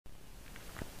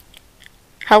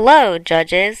Hello,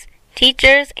 judges,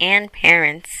 teachers, and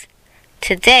parents.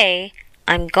 Today,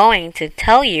 I'm going to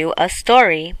tell you a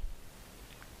story.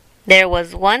 There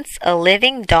was once a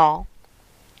living doll.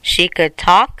 She could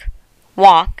talk,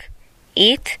 walk,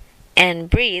 eat, and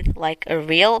breathe like a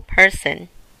real person.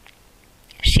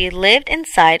 She lived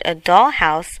inside a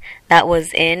dollhouse that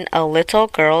was in a little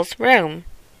girl's room.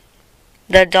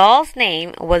 The doll's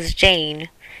name was Jane,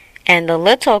 and the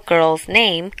little girl's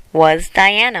name was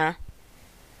Diana.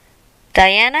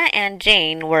 Diana and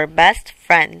Jane were best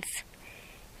friends.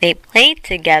 They played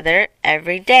together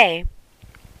every day.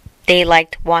 They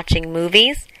liked watching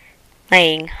movies,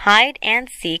 playing hide and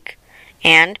seek,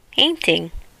 and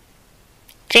painting.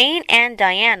 Jane and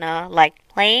Diana liked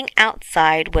playing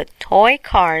outside with toy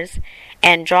cars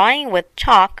and drawing with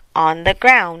chalk on the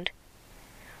ground.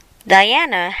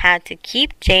 Diana had to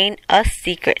keep Jane a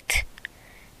secret.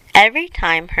 Every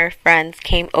time her friends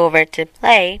came over to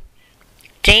play,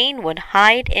 Jane would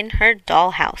hide in her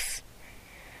dollhouse.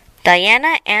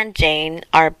 Diana and Jane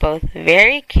are both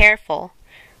very careful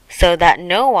so that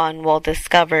no one will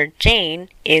discover Jane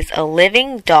is a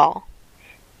living doll.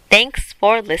 Thanks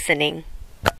for listening.